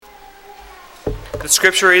The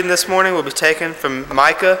scripture reading this morning will be taken from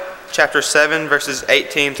Micah chapter 7, verses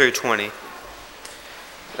 18 through 20.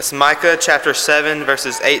 That's Micah chapter 7,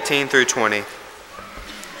 verses 18 through 20.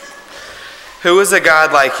 Who is a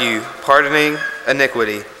God like you, pardoning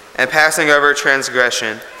iniquity and passing over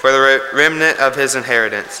transgression for the remnant of his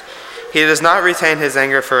inheritance? He does not retain his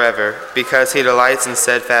anger forever, because he delights in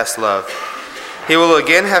steadfast love. He will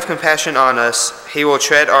again have compassion on us. He will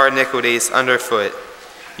tread our iniquities underfoot.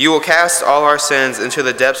 You will cast all our sins into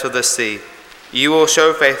the depths of the sea. You will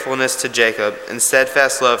show faithfulness to Jacob and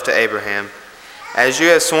steadfast love to Abraham, as you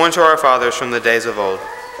have sworn to our fathers from the days of old.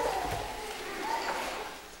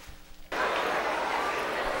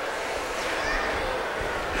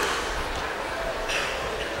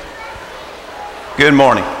 Good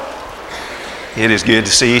morning. It is good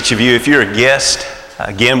to see each of you. If you're a guest,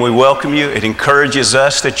 again, we welcome you. It encourages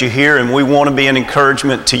us that you're here, and we want to be an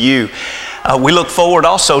encouragement to you. We look forward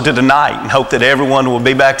also to tonight and hope that everyone will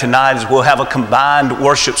be back tonight as we'll have a combined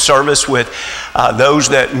worship service with those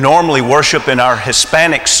that normally worship in our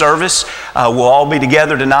Hispanic service. We'll all be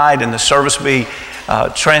together tonight and the service will be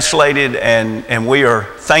translated, and we are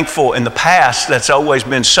thankful. In the past, that's always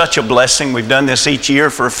been such a blessing. We've done this each year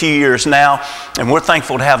for a few years now, and we're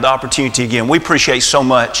thankful to have the opportunity again. We appreciate so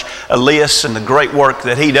much Elias and the great work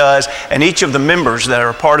that he does, and each of the members that are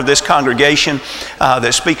a part of this congregation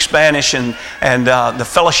that speak Spanish, and the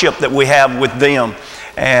fellowship that we have with them.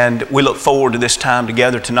 And we look forward to this time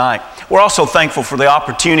together tonight. We're also thankful for the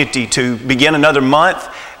opportunity to begin another month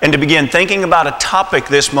and to begin thinking about a topic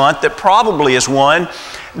this month that probably is one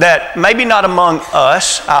that maybe not among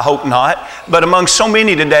us, I hope not, but among so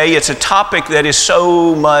many today, it's a topic that is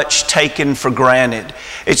so much taken for granted.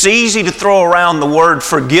 It's easy to throw around the word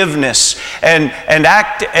forgiveness and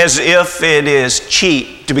act as if it is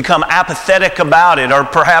cheap, to become apathetic about it, or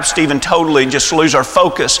perhaps to even totally just lose our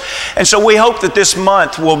focus. And so we hope that this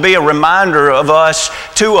month will be a reminder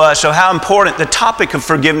to us of how important the topic of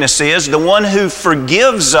forgiveness is, the one who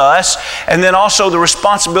forgives us, and then also the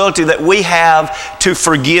responsibility that we have to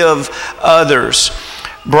forgive others.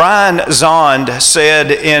 Brian Zond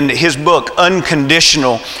said in his book,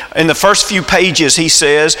 Unconditional, in the first few pages he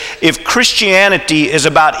says, if Christianity is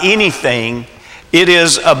about anything, it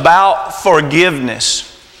is about forgiveness.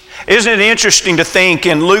 Isn't it interesting to think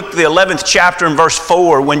in Luke, the 11th chapter and verse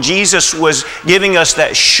 4, when Jesus was giving us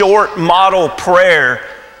that short model prayer,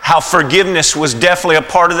 how forgiveness was definitely a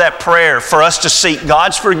part of that prayer for us to seek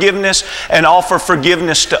God's forgiveness and offer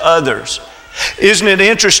forgiveness to others. Isn't it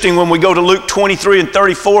interesting when we go to Luke 23 and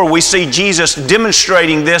 34, we see Jesus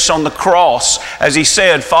demonstrating this on the cross as he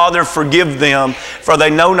said, Father, forgive them, for they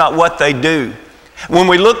know not what they do. When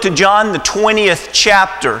we look to John, the 20th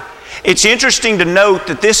chapter, it's interesting to note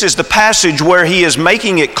that this is the passage where he is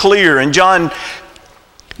making it clear. In John,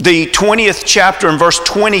 the 20th chapter and verse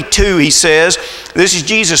 22, he says, this is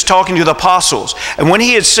Jesus talking to the apostles. And when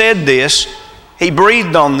he had said this, he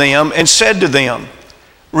breathed on them and said to them,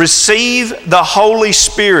 receive the Holy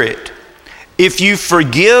Spirit. If you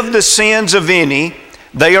forgive the sins of any,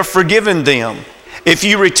 they are forgiven them. If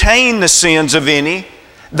you retain the sins of any,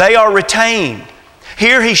 they are retained.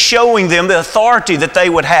 Here he's showing them the authority that they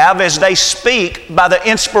would have as they speak by the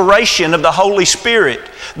inspiration of the Holy Spirit.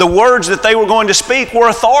 The words that they were going to speak were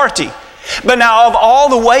authority. But now, of all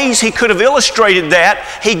the ways he could have illustrated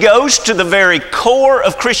that, he goes to the very core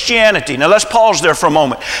of Christianity. Now let's pause there for a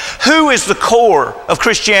moment. Who is the core of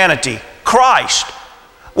Christianity? Christ.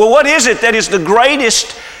 Well, what is it that is the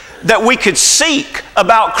greatest that we could seek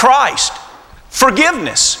about Christ?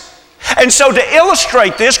 Forgiveness. And so to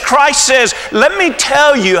illustrate this, Christ says, let me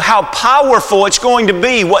tell you how powerful it's going to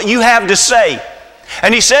be, what you have to say.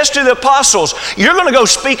 And he says to the apostles, you're going to go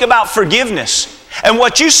speak about forgiveness. And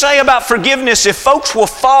what you say about forgiveness, if folks will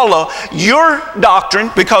follow your doctrine,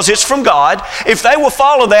 because it's from God, if they will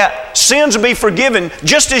follow that, sins will be forgiven,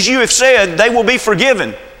 just as you have said, they will be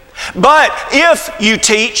forgiven. But if you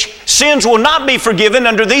teach sins will not be forgiven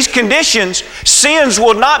under these conditions, sins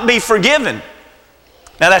will not be forgiven.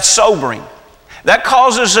 Now that's sobering. That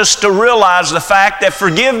causes us to realize the fact that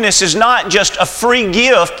forgiveness is not just a free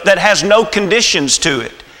gift that has no conditions to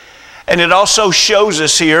it. And it also shows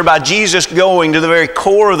us here by Jesus going to the very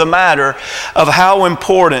core of the matter of how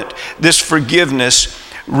important this forgiveness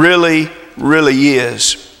really, really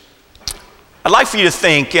is. I'd like for you to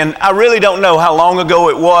think, and I really don't know how long ago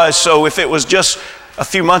it was, so if it was just a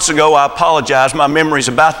few months ago, I apologize. My memory's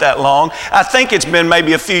about that long. I think it's been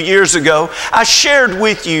maybe a few years ago. I shared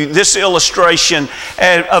with you this illustration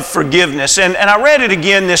of forgiveness, and I read it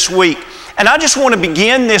again this week. And I just want to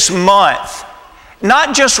begin this month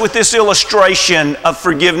not just with this illustration of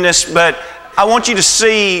forgiveness, but I want you to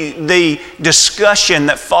see the discussion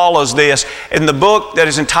that follows this in the book that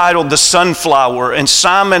is entitled The Sunflower. And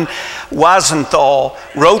Simon Wiesenthal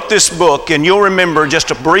wrote this book, and you'll remember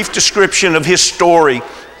just a brief description of his story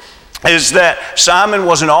is that Simon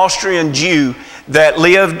was an Austrian Jew that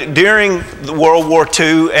lived during World War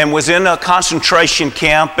II and was in a concentration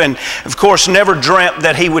camp, and of course never dreamt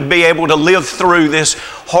that he would be able to live through this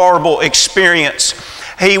horrible experience.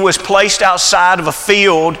 He was placed outside of a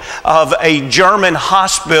field of a German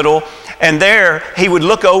hospital, and there he would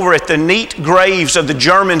look over at the neat graves of the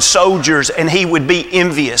German soldiers, and he would be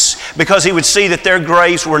envious because he would see that their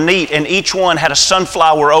graves were neat and each one had a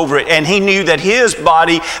sunflower over it, and he knew that his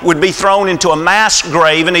body would be thrown into a mass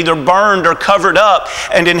grave and either burned or covered up.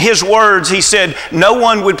 And in his words, he said, "No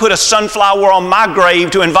one would put a sunflower on my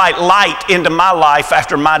grave to invite light into my life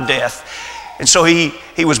after my death." And so he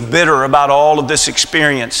was bitter about all of this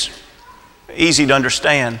experience. Easy to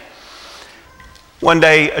understand. One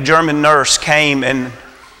day, a German nurse came and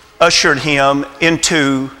ushered him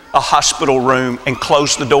into a hospital room and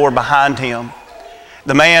closed the door behind him.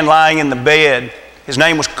 The man lying in the bed, his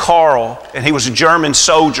name was Karl, and he was a German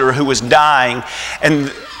soldier who was dying,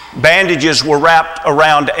 and bandages were wrapped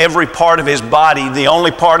around every part of his body. The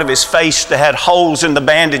only part of his face that had holes in the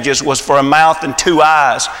bandages was for a mouth and two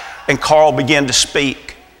eyes. And Karl began to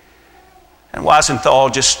speak. And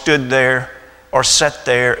Wiesenthal just stood there or sat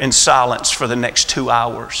there in silence for the next 2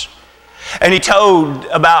 hours. And he told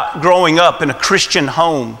about growing up in a Christian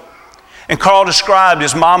home. And Karl described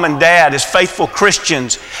his mom and dad as faithful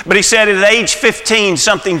Christians. But he said at age 15,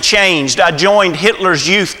 something changed. I joined Hitler's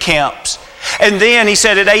youth camps. And then he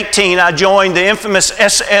said at 18, I joined the infamous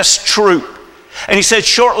SS troop. And he said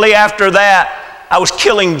shortly after that, I was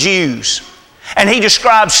killing Jews. And he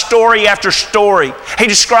described story after story. He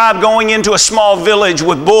described going into a small village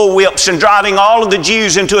with bullwhips and driving all of the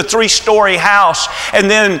Jews into a 3-story house, and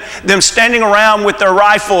then them standing around with their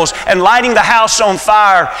rifles and lighting the house on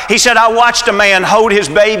fire. He said, I watched a man hold his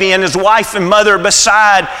baby and his wife and mother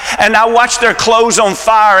beside, and I watched their clothes on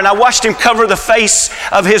fire, and I watched him cover the face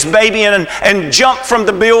of his baby and jump from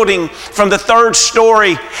the building from the 3rd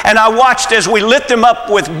story. And I watched as we lit them up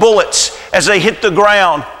with bullets as they hit the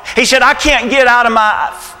ground. He said, I can't get out of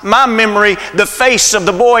my memory the face of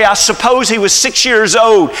the boy. I suppose he was 6 years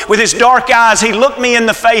old. With his dark eyes, he looked me in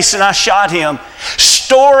the face and I shot him.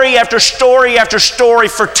 Story after story after story.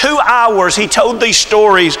 For 2 hours he told these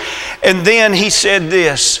stories. And then he said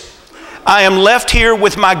this, I am left here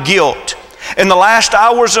with my guilt. In the last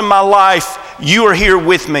hours of my life, you are here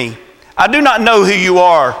with me. I do not know who you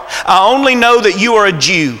are. I only know that you are a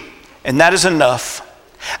Jew, and that is enough.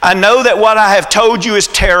 I know that what I have told you is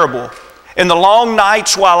terrible. In the long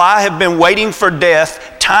nights while I have been waiting for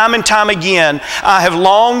death, time and time again, I have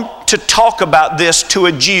longed to talk about this to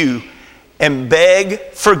a Jew and beg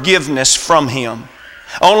forgiveness from him.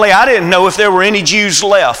 Only I didn't know if there were any Jews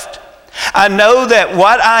left. I know that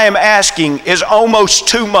what I am asking is almost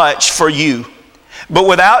too much for you. But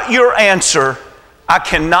without your answer, I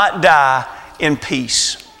cannot die in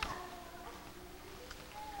peace.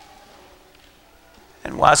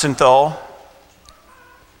 And Wiesenthal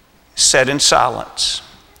sat in silence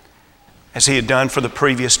as he had done for the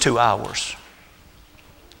previous 2 hours.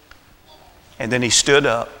 And then he stood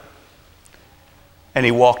up and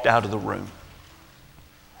he walked out of the room.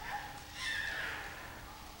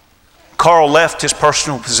 Karl left his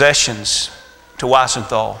personal possessions to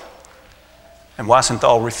Wiesenthal, and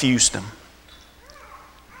Wiesenthal refused them.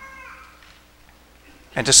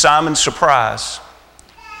 And to Simon's surprise,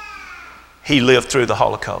 he lived through the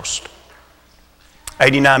Holocaust.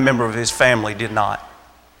 89 members of his family did not.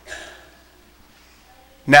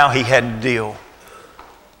 Now he had to deal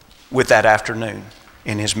with that afternoon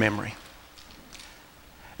in his memory.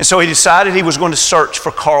 And so he decided he was going to search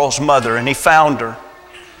for Karl's mother, and he found her.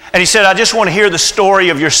 And he said, I just want to hear the story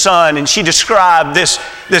of your son. And she described this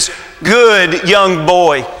good young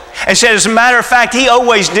boy. And said, as a matter of fact, he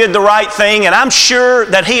always did the right thing, and I'm sure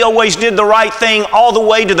that he always did the right thing all the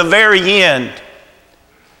way to the very end.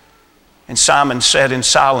 And Simon sat in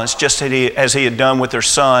silence just as he had done with their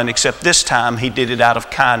son, except this time he did it out of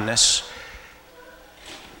kindness.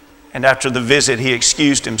 And after the visit, he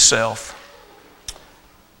excused himself.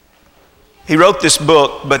 He wrote this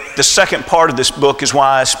book, but the second part of this book is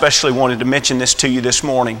why I especially wanted to mention this to you this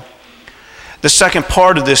morning. The second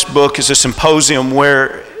part of this book is a symposium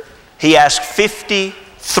where he asked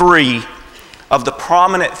 53 of the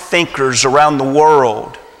prominent thinkers around the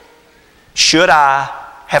world, should I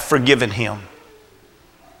have forgiven him?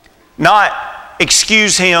 Not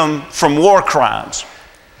excuse him from war crimes.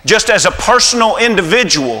 Just as a personal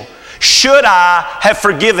individual, should I have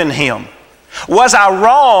forgiven him? Was I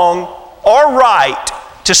wrong or right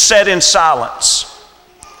to sit in silence?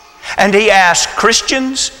 And he asked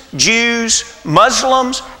Christians, Jews,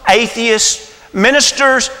 Muslims, atheists,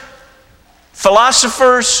 ministers,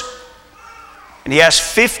 philosophers, and he asked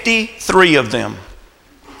 53 of them.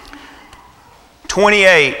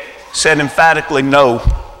 28 said emphatically no.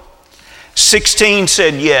 16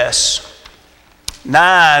 said yes.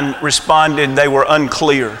 9 responded they were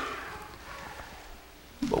unclear.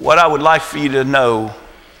 But what I would like for you to know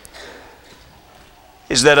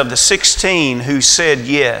is that of the 16 who said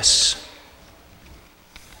yes,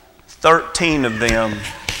 13 of them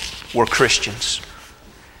were Christians.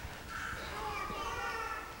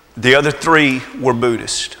 The other 3 were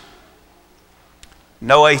Buddhist.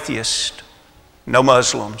 No atheist, no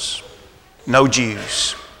Muslims, no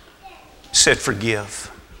Jews said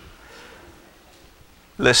forgive.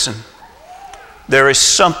 Listen, there is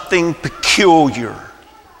something peculiar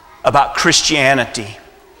about Christianity.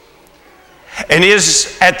 And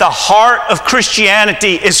is at the heart of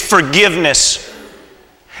Christianity is forgiveness.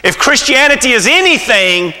 If Christianity is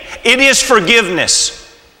anything, it is forgiveness.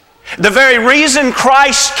 The very reason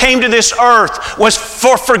Christ came to this earth was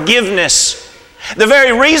for forgiveness. The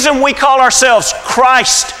very reason we call ourselves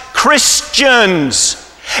Christians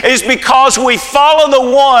is because we follow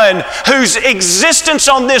the one whose existence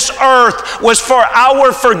on this earth was for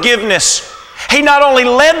our forgiveness. He not only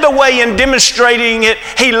led the way in demonstrating it,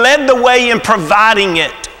 He led the way in providing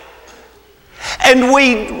it. And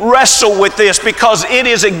we wrestle with this because it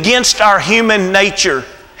is against our human nature.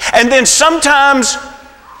 And then sometimes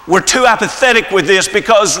we're too apathetic with this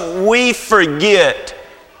because we forget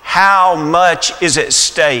how much is at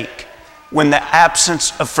stake when the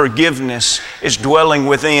absence of forgiveness is dwelling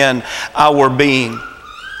within our being.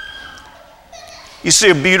 You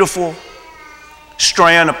see a beautiful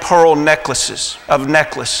strand of pearl necklace.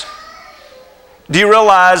 Do you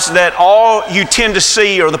realize that all you tend to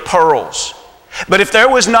see are the pearls? But if there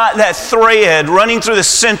was not that thread running through the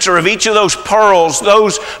center of each of those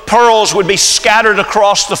pearls would be scattered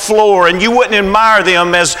across the floor and you wouldn't admire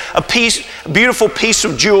them as a beautiful piece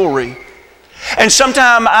of jewelry. And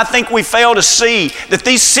sometimes I think we fail to see that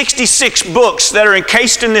these 66 books that are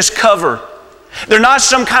encased in this cover, they're not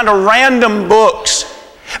some kind of random books,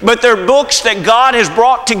 but they're books that God has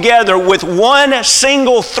brought together with one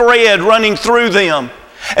single thread running through them.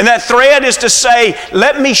 And that thread is to say,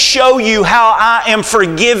 let me show you how I am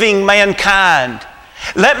forgiving mankind.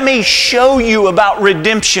 Let me show you about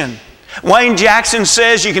redemption. Wayne Jackson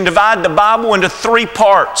says you can divide the Bible into 3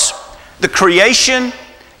 parts: the creation,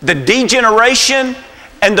 the degeneration,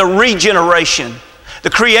 and the regeneration. The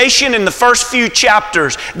creation in the first few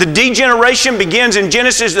chapters. The degeneration begins in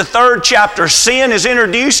Genesis, the 3rd chapter. Sin is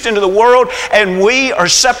introduced into the world and we are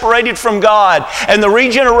separated from God. And the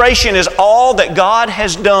regeneration is all that God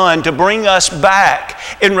has done to bring us back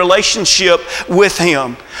in relationship with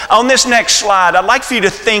Him. On this next slide, I'd like for you to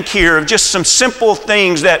think here of just some simple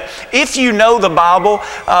things that if you know the Bible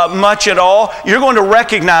much at all, you're going to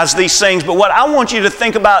recognize these things. But what I want you to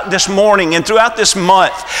think about this morning and throughout this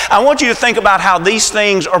month, I want you to think about how these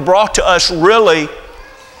things are brought to us really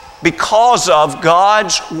because of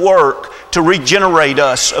God's work to regenerate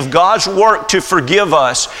us, of God's work to forgive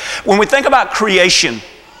us. When we think about creation,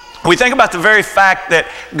 we think about the very fact that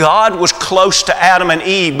God was close to Adam and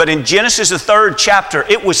Eve, but in Genesis, the 3rd chapter,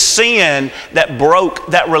 it was sin that broke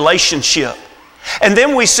that relationship. And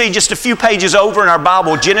then we see just a few pages over in our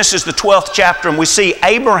Bible, Genesis, the 12th chapter, and we see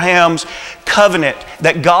Abraham's covenant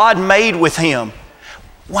that God made with him.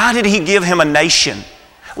 Why did He give him a nation?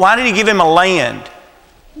 Why did He give him a land?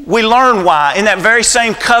 We learn why in that very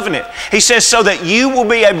same covenant. He says, so that you will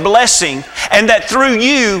be a blessing and that through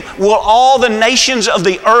you will all the nations of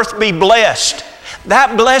the earth be blessed.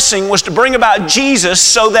 That blessing was to bring about Jesus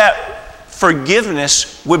so that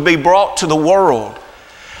forgiveness would be brought to the world.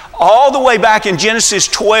 All the way back in Genesis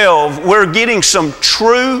 12, we're getting some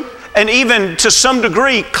true and even to some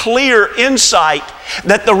degree clear insight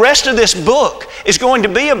that the rest of this book is going to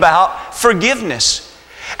be about forgiveness.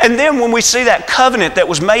 And then when we see that covenant that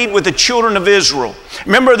was made with the children of Israel,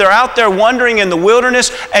 remember they're out there wandering in the wilderness,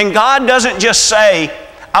 and God doesn't just say,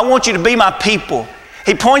 I want you to be my people.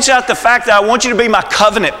 He points out the fact that I want you to be my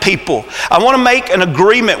covenant people. I want to make an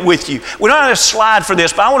agreement with you. We don't have a slide for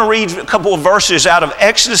this, but I want to read a couple of verses out of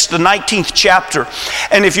Exodus, the 19th chapter.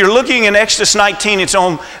 And if you're looking in Exodus 19, it's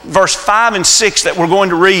on verse 5 and 6 that we're going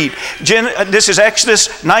to read. This is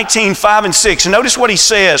Exodus 19, 5 and 6. And notice what he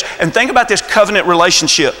says, and think about this covenant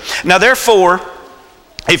relationship. Now therefore,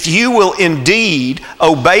 if you will indeed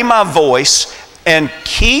obey my voice and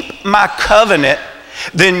keep my covenant,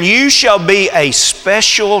 then you shall be a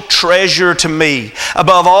special treasure to me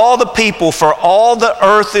above all the people, for all the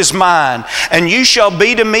earth is mine. And you shall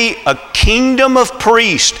be to me a kingdom of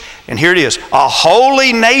priests. And here it is, a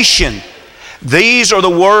holy nation. These are the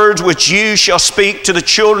words which you shall speak to the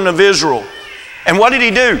children of Israel. And what did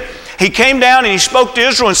he do? He came down and he spoke to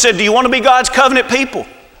Israel and said, do you want to be God's covenant people?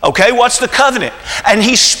 Okay, what's the covenant? And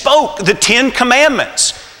he spoke the 10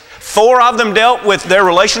 commandments. 4 of them dealt with their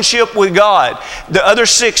relationship with God. The other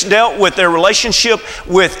 6 dealt with their relationship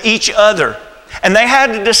with each other. And they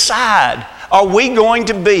had to decide, are we going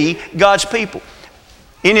to be God's people?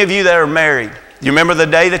 Any of you that are married, you remember the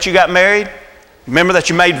day that you got married? Remember that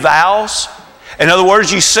you made vows? In other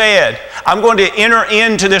words, you said, I'm going to enter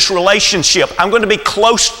into this relationship. I'm going to be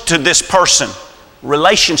close to this person.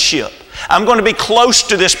 Relationship. I'm going to be close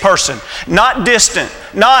to this person. Not distant.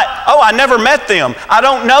 Not, oh, I never met them. I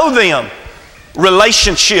don't know them.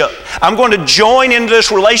 Relationship. I'm going to join into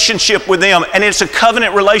this relationship with them, and it's a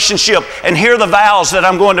covenant relationship. And here are the vows that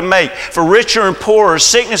I'm going to make for richer and poorer,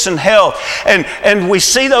 sickness and health. And we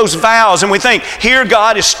see those vows and we think, here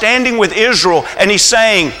God is standing with Israel and He's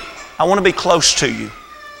saying, I want to be close to you.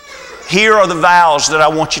 Here are the vows that I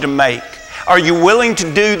want you to make. Are you willing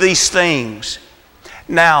to do these things?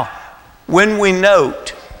 Now, when we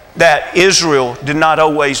note that Israel did not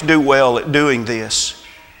always do well at doing this,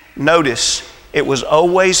 notice it was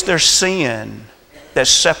always their sin that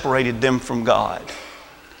separated them from God.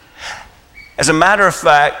 As a matter of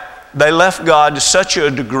fact, they left God to such a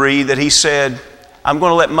degree that He said, I'm going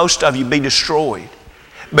to let most of you be destroyed.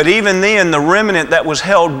 But even then, the remnant that was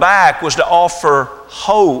held back was to offer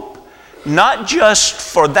hope, not just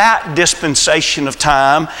for that dispensation of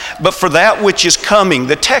time, but for that which is coming.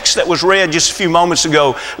 The text that was read just a few moments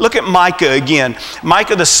ago, look at Micah again.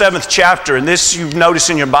 Micah, the 7th chapter, and this you've noticed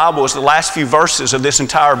in your Bible is the last few verses of this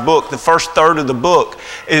entire book. The first third of the book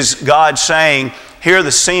is God saying, here are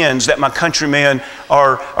the sins that my countrymen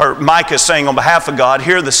or Micah saying on behalf of God,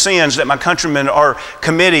 here are the sins that my countrymen are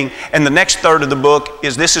committing. And the next third of the book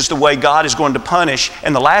is this is the way God is going to punish.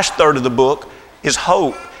 And the last third of the book is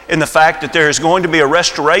hope in the fact that there is going to be a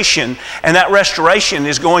restoration, and that restoration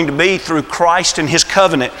is going to be through Christ and His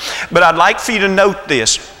covenant. But I'd like for you to note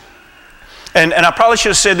this. And I probably should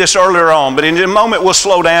have said this earlier on, but in a moment we'll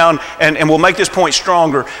slow down and we'll make this point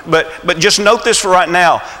stronger. But just note this for right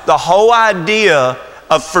now. The whole idea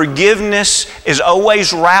of forgiveness is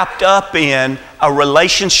always wrapped up in a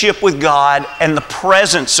relationship with God and the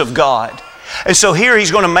presence of God. And so here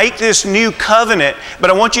He's going to make this new covenant, but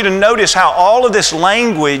I want you to notice how all of this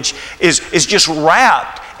language is just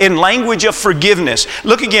wrapped in language of forgiveness.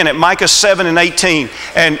 Look again at Micah 7 and 18.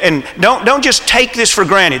 And don't just take this for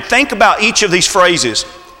granted. Think about each of these phrases.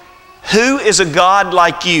 Who is a God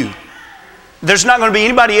like you? There's not going to be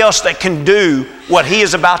anybody else that can do what He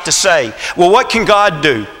is about to say. Well, what can God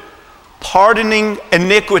do? Pardoning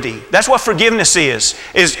iniquity. That's what forgiveness is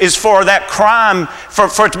for that crime,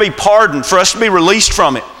 for it to be pardoned, for us to be released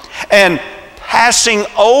from it. And passing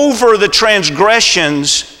over the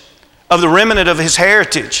transgressions of the remnant of His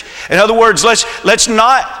heritage. In other words, let's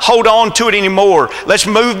not hold on to it anymore. Let's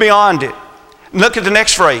move beyond it. Look at the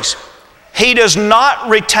next phrase. He does not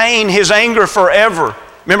retain His anger forever.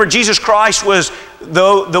 Remember, Jesus Christ was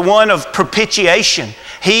the one of propitiation.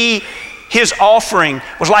 His offering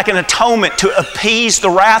was like an atonement to appease the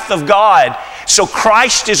wrath of God. So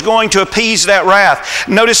Christ is going to appease that wrath.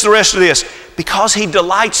 Notice the rest of this. Because He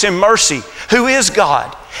delights in mercy. Who is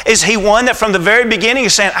God? Is He one that from the very beginning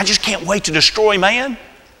is saying, I just can't wait to destroy man?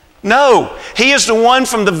 No. He is the one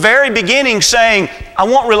from the very beginning saying, I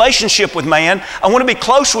want relationship with man. I want to be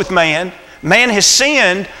close with man. Man has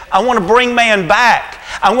sinned. I want to bring man back.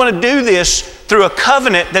 I want to do this through a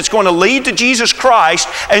covenant that's going to lead to Jesus Christ,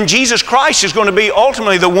 and Jesus Christ is going to be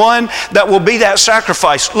ultimately the one that will be that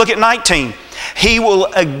sacrifice. Look at 19. He will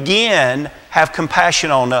again have compassion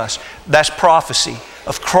on us. That's prophecy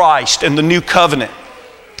of Christ and the new covenant.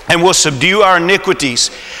 And will subdue our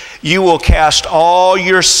iniquities. You will cast all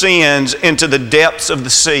your sins into the depths of the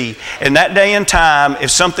sea. In that day and time,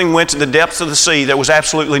 if something went to the depths of the sea, there was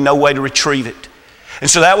absolutely no way to retrieve it. And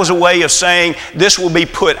so that was a way of saying this will be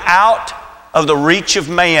put out of the reach of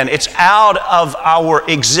man. It's out of our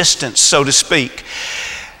existence, so to speak.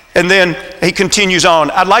 And then he continues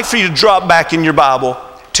on. I'd like for you to drop back in your Bible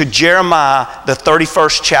to Jeremiah, the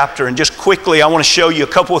 31st chapter. And just quickly, I want to show you a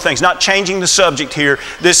couple of things. Not changing the subject here.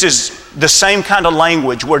 This is the same kind of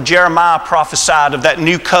language where Jeremiah prophesied of that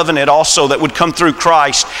new covenant also that would come through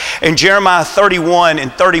Christ. In Jeremiah 31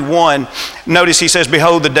 and 31, notice he says,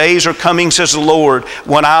 Behold, the days are coming, says the Lord,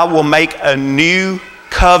 when I will make a new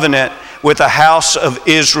covenant with the house of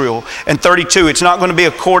Israel. And 32, it's not going to be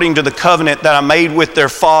according to the covenant that I made with their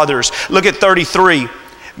fathers. Look at 33.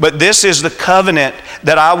 But this is the covenant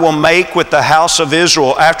that I will make with the house of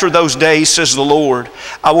Israel after those days, says the Lord.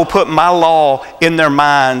 I will put my law in their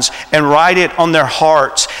minds and write it on their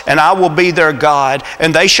hearts, and I will be their God,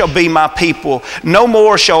 and they shall be my people. No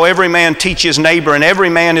more shall every man teach his neighbor and every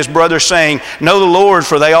man his brother, saying, Know the Lord,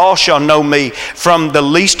 for they all shall know me, from the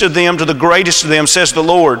least of them to the greatest of them, says the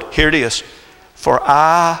Lord. Here it is. For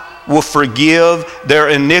I will forgive their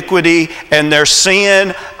iniquity, and their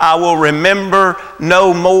sin I will remember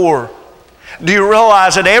no more. Do you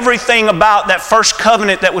realize that everything about that first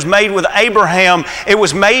covenant that was made with Abraham, it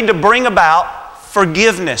was made to bring about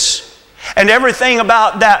forgiveness? And everything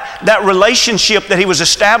about that relationship that he was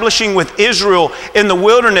establishing with Israel in the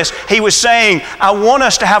wilderness, he was saying, I want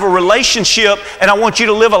us to have a relationship, and I want you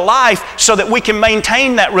to live a life so that we can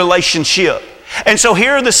maintain that relationship. And so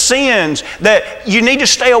here are the sins that you need to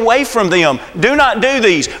stay away from them. Do not do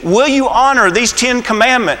these. Will you honor these 10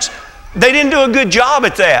 commandments? They didn't do a good job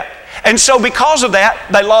at that. And so because of that,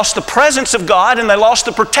 they lost the presence of God and they lost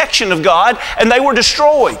the protection of God and they were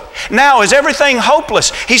destroyed. Now, is everything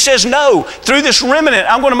hopeless? He says, no. Through this remnant,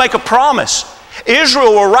 I'm going to make a promise.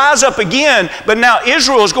 Israel will rise up again, but now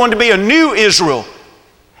Israel is going to be a new Israel.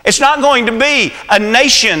 It's not going to be a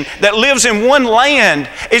nation that lives in one land.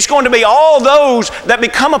 It's going to be all those that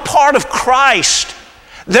become a part of Christ.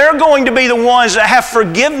 They're going to be the ones that have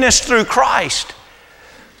forgiveness through Christ.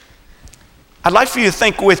 I'd like for you to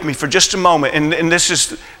think with me for just a moment, and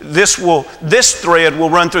this thread will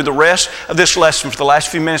run through the rest of this lesson for the last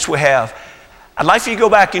few minutes we have. I'd like for you to go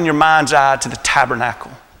back in your mind's eye to the tabernacle.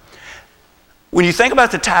 When you think about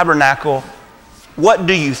the tabernacle, what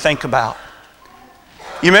do you think about?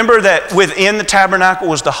 You remember that within the tabernacle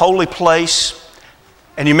was the holy place,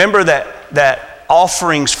 and you remember that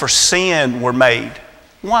offerings for sin were made.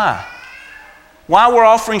 Why? Why were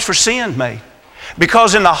offerings for sin made?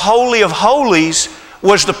 Because in the Holy of Holies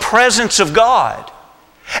was the presence of God.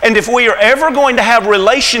 And if we are ever going to have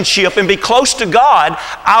relationship and be close to God,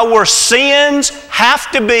 our sins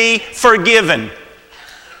have to be forgiven.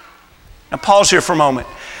 Now pause here for a moment.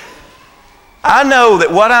 I know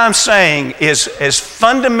that what I'm saying is as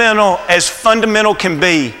fundamental can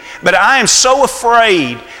be, but I am so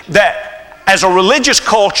afraid that as a religious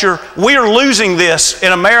culture, we are losing this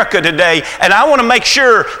in America today, and I want to make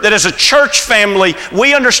sure that as a church family,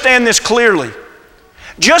 we understand this clearly.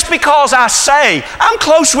 Just because I say I'm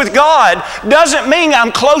close with God doesn't mean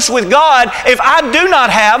I'm close with God if I do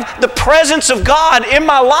not have the presence of God in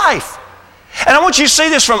my life. And I want you to see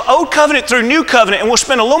this from Old Covenant through New Covenant, and we'll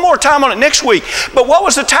spend a little more time on it next week. But what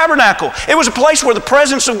was the tabernacle? It was a place where the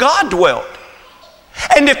presence of God dwelt.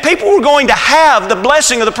 And if people were going to have the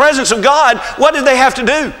blessing of the presence of God, what did they have to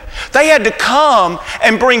do? They had to come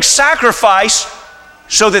and bring sacrifice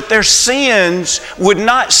so that their sins would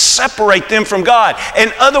not separate them from God.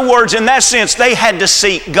 In other words, in that sense, they had to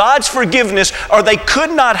seek God's forgiveness or they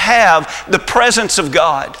could not have the presence of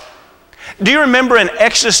God. Do you remember in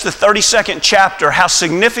Exodus, the 32nd chapter, how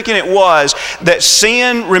significant it was that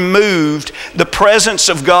sin removed the presence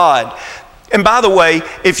of God? And by the way,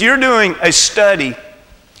 if you're doing a study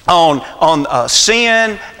on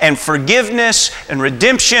sin and forgiveness and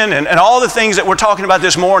redemption and all the things that we're talking about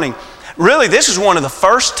this morning, really this is one of the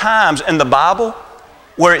first times in the Bible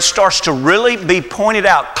where it starts to really be pointed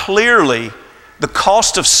out clearly the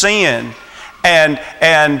cost of sin and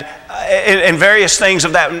various things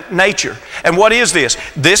of that nature. And what is this?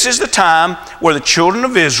 This is the time where the children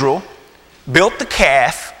of Israel built the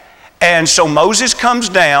calf, and so Moses comes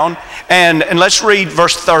down, and let's read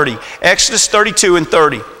verse 30. Exodus 32 and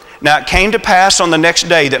 30. Now it came to pass on the next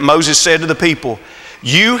day that Moses said to the people,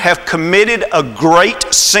 You have committed a great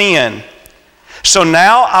sin. So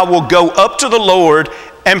now I will go up to the Lord,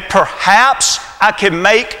 and perhaps I can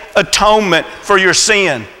make atonement for your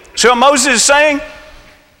sin. See what Moses is saying?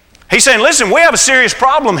 He's saying, listen, we have a serious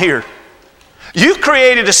problem here. You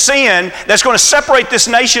created a sin that's going to separate this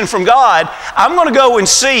nation from God. I'm going to go and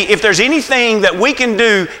see if there's anything that we can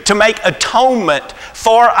do to make atonement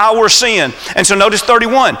for our sin. And so notice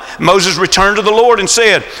 31. Moses returned to the Lord and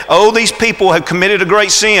said, Oh, these people have committed a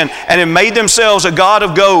great sin and have made themselves a god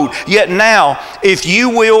of gold. Yet now, if you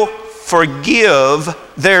will forgive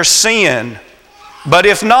their sin, but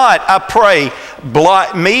if not, I pray,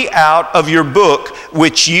 blot me out of your book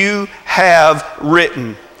which you have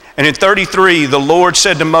written. And in 33, the Lord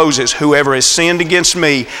said to Moses, Whoever has sinned against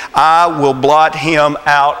me, I will blot him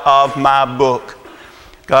out of my book.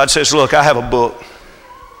 God says, look, I have a book.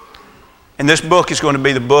 And this book is going to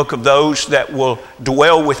be the book of those that will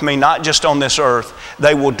dwell with me, not just on this earth.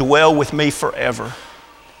 They will dwell with me forever.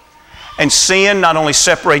 And sin not only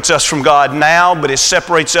separates us from God now, but it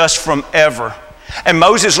separates us from ever. And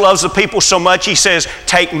Moses loves the people so much, he says,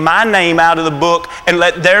 take my name out of the book and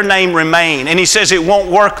let their name remain. And he says it won't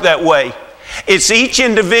work that way. It's each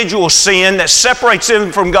individual's sin that separates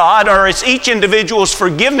them from God, or it's each individual's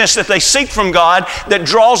forgiveness that they seek from God that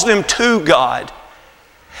draws them to God.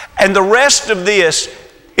 And the rest of this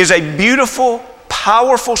is a beautiful,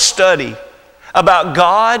 powerful study about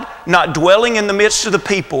God not dwelling in the midst of the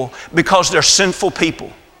people because they're sinful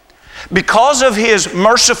people. Because of His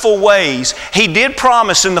merciful ways, He did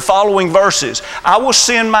promise in the following verses, I will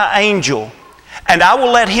send my angel and I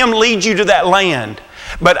will let him lead you to that land.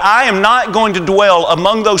 But I am not going to dwell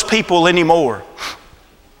among those people anymore.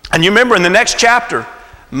 And you remember in the next chapter,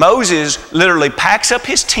 Moses literally packs up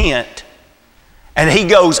his tent and he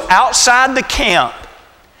goes outside the camp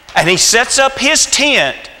and he sets up his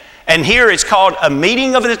tent, and here it's called a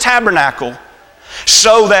meeting of the tabernacle,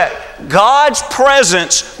 so that God's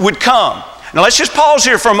presence would come. Now let's just pause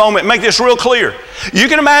here for a moment and make this real clear. You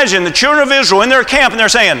can imagine the children of Israel in their camp and they're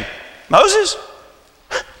saying, Moses,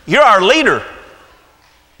 you're our leader.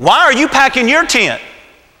 Why are you packing your tent?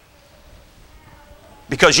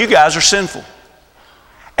 Because you guys are sinful.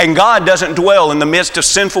 And God doesn't dwell in the midst of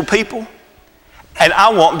sinful people. And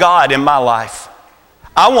I want God in my life.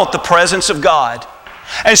 I want the presence of God.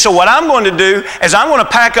 And so what I'm going to do is I'm going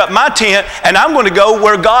to pack up my tent and I'm going to go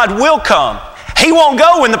where God will come. He won't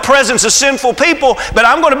go in the presence of sinful people, but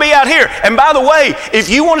I'm going to be out here. And by the way, if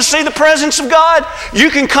you want to see the presence of God, you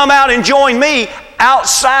can come out and join me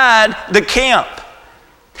outside the camp.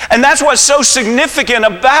 And that's what's so significant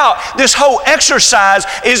about this whole exercise,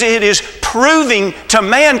 is it is proving to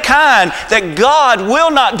mankind that God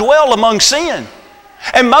will not dwell among sin.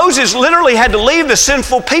 And Moses literally had to leave the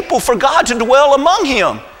sinful people for God to dwell among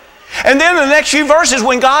him. And then in the next few verses,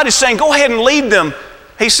 when God is saying, go ahead and lead them,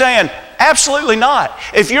 He's saying, absolutely not.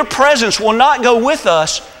 If your presence will not go with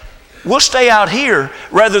us, we'll stay out here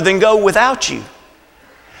rather than go without you.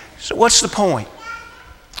 So what's the point?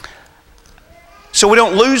 So we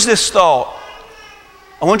don't lose this thought.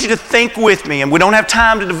 I want you to think with me, and we don't have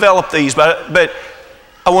time to develop these, but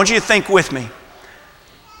I want you to think with me.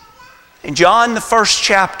 In John, the 1st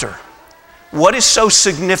chapter, what is so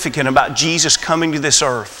significant about Jesus coming to this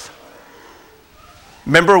earth?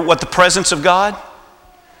 Remember what the presence of God?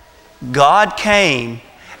 God came,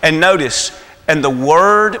 and notice, and the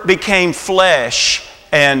Word became flesh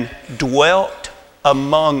and dwelt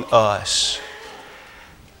among us.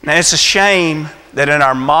 Now it's a shame that in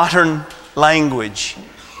our modern language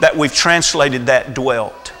that we've translated that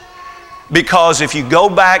dwelt. Because if you go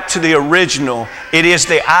back to the original, it is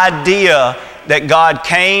the idea that God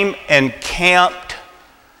came and camped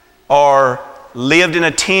or lived in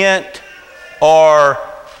a tent or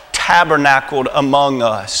tabernacled among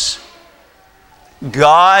us.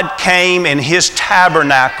 God came in His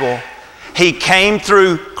tabernacle. He came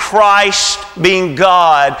through Christ being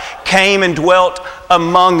God, came and dwelt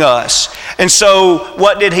among us. And so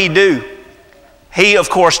what did He do? He, of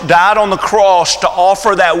course, died on the cross to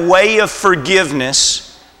offer that way of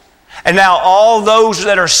forgiveness. And now all those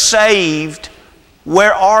that are saved,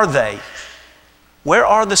 where are they? Where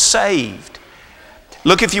are the saved?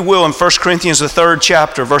 Look, if you will, in 1 Corinthians, the 3rd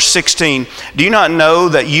chapter, verse 16. Do you not know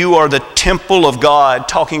that you are the temple of God?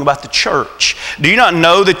 Talking about the church. Do you not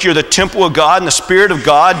know that you're the temple of God and the Spirit of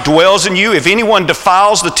God dwells in you? If anyone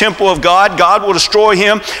defiles the temple of God, God will destroy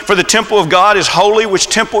him. For the temple of God is holy, which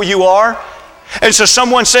temple you are. And so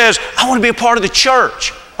someone says, I want to be a part of the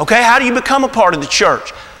church. Okay, how do you become a part of the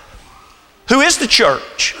church? Who is the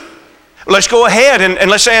church? Let's go ahead and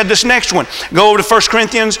let's add this next one. Go over to 1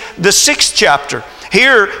 Corinthians, the 6th chapter.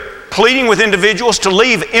 Here, pleading with individuals to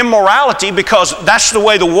leave immorality because that's the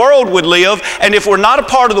way the world would live. And if we're not a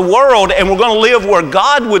part of the world and we're going to live where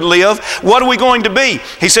God would live, what are we going to be?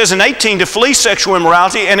 He says in 18 to flee sexual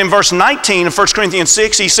immorality. And in verse 19 of 1 Corinthians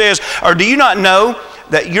 6, he says, or do you not know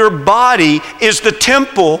that your body is the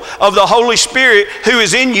temple of the Holy Spirit who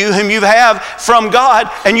is in you, whom you have from God,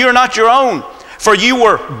 and you're not your own? For you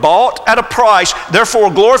were bought at a price,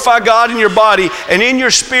 therefore glorify God in your body and in your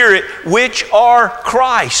spirit, which are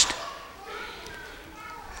Christ.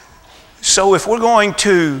 So if we're going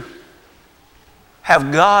to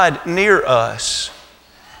have God near us,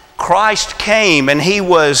 Christ came and He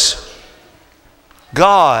was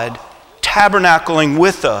God tabernacling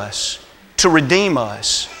with us to redeem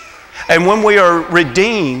us. And when we are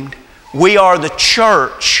redeemed, we are the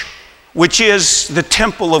church, which is the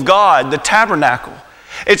temple of God, the tabernacle.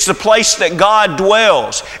 It's the place that God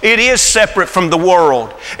dwells. It is separate from the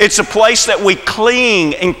world. It's a place that we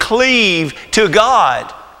cling and cleave to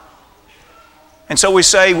God. And so we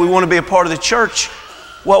say we want to be a part of the church.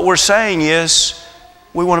 What we're saying is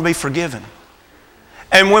we want to be forgiven.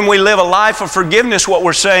 And when we live a life of forgiveness, what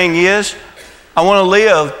we're saying is, I want to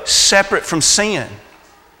live separate from sin.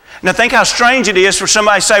 Now think how strange it is for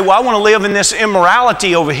somebody to say, well, I want to live in this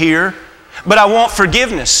immorality over here, but I want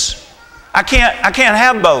forgiveness. I can't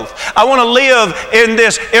have both. I want to live in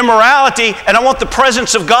this immorality and I want the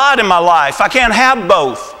presence of God in my life. I can't have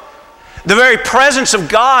both. The very presence of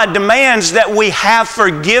God demands that we have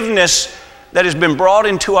forgiveness that has been brought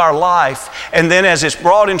into our life. And then as it's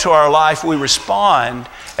brought into our life, we respond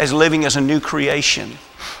as living as a new creation.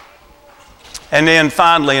 And then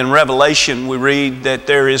finally in Revelation, we read that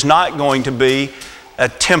there is not going to be a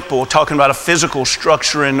temple, talking about a physical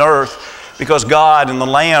structure in earth, because God and the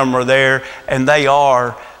Lamb are there and they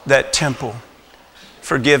are that temple.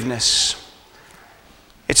 Forgiveness.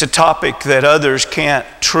 It's a topic that others can't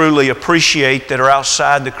truly appreciate that are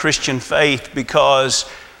outside the Christian faith, because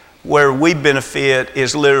where we benefit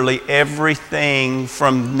is literally everything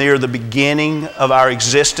from near the beginning of our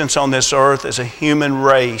existence on this earth as a human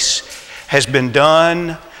race has been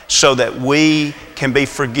done so that we can be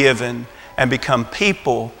forgiven and become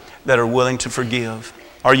people that are willing to forgive.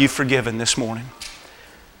 Are you forgiven this morning?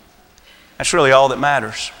 That's really all that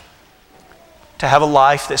matters. To have a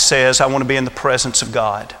life that says, I want to be in the presence of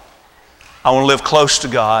God. I want to live close to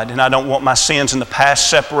God, and I don't want my sins in the past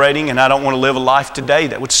separating, and I don't want to live a life today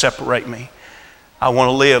that would separate me. I want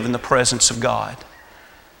to live in the presence of God.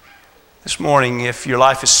 This morning, if your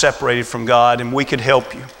life is separated from God and we could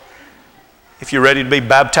help you, if you're ready to be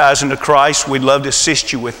baptized into Christ, we'd love to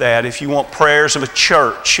assist you with that. If you want prayers of a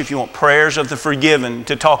church, if you want prayers of the forgiven,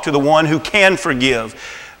 to talk to the one who can forgive,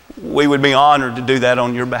 we would be honored to do that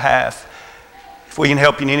on your behalf. If we can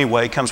help you in any way, come